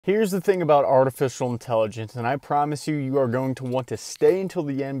Here's the thing about artificial intelligence, and I promise you, you are going to want to stay until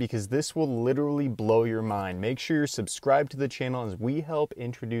the end because this will literally blow your mind. Make sure you're subscribed to the channel as we help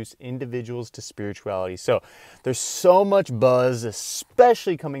introduce individuals to spirituality. So there's so much buzz,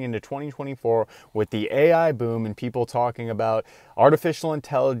 especially coming into 2024 with the AI boom and people talking about artificial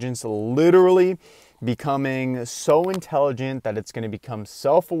intelligence literally becoming so intelligent that it's going to become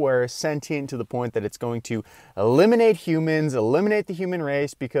self-aware, sentient to the point that it's going to eliminate humans, eliminate the human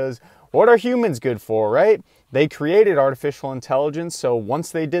race, because what are humans good for, right? They created artificial intelligence, so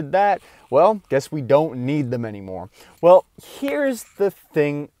once they did that, well, guess we don't need them anymore. Well, here's the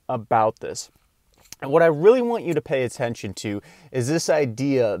thing about this. And what I really want you to pay attention to is this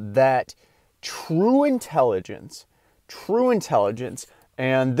idea that true intelligence,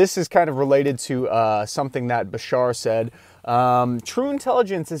 and this is kind of related to something that Bashar said. True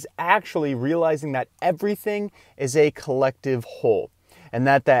intelligence is actually realizing that everything is a collective whole, and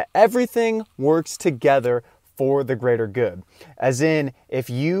that everything works together for the greater good. As in, if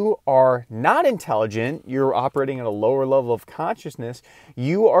you are not intelligent, you're operating at a lower level of consciousness,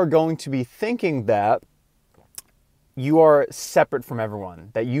 you are going to be thinking that you are separate from everyone,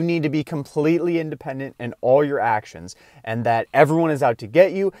 that you need to be completely independent in all your actions, and that everyone is out to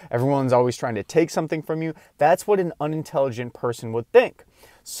get you, everyone's always trying to take something from you. That's what an unintelligent person would think.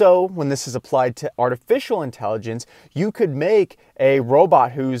 So when this is applied to artificial intelligence, you could make a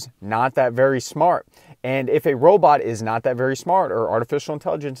robot who's not that very smart. And if a robot is not that very smart, or artificial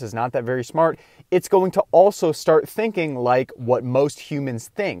intelligence is not that very smart, it's going to also start thinking like what most humans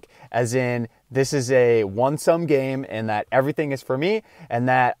think, as in, this is a one-sum game and that everything is for me and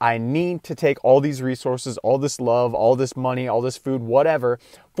that I need to take all these resources, all this love, all this money, all this food, whatever,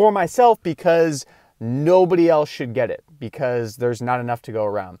 for myself because nobody else should get it because there's not enough to go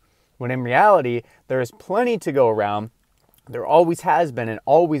around. When in reality, there is plenty to go around. There always has been and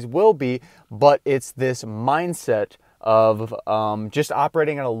always will be, but it's this mindset of just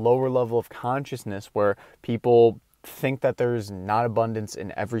operating at a lower level of consciousness where people think that there's not abundance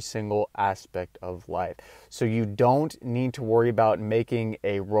in every single aspect of life. So you don't need to worry about making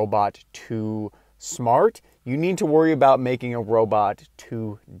a robot too smart. You need to worry about making a robot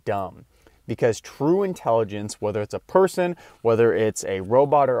too dumb. Because true intelligence, whether it's a person, whether it's a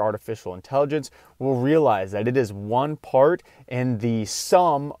robot or artificial intelligence, will realize that it is one part in the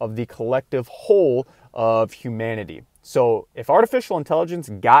sum of the collective whole of humanity. So if artificial intelligence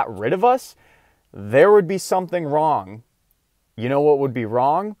got rid of us, there would be something wrong. You know what would be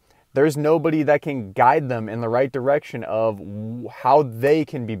wrong? There's nobody that can guide them in the right direction of how they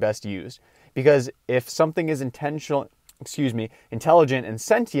can be best used. Because if something is intelligent and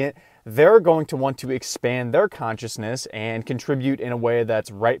sentient, they're going to want to expand their consciousness and contribute in a way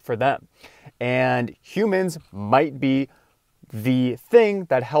that's right for them. And humans might be the thing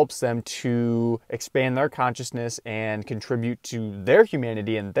that helps them to expand their consciousness and contribute to their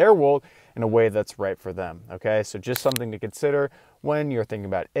humanity and their world in a way that's right for them. Okay, so just something to consider when you're thinking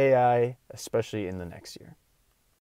about AI, especially in the next year.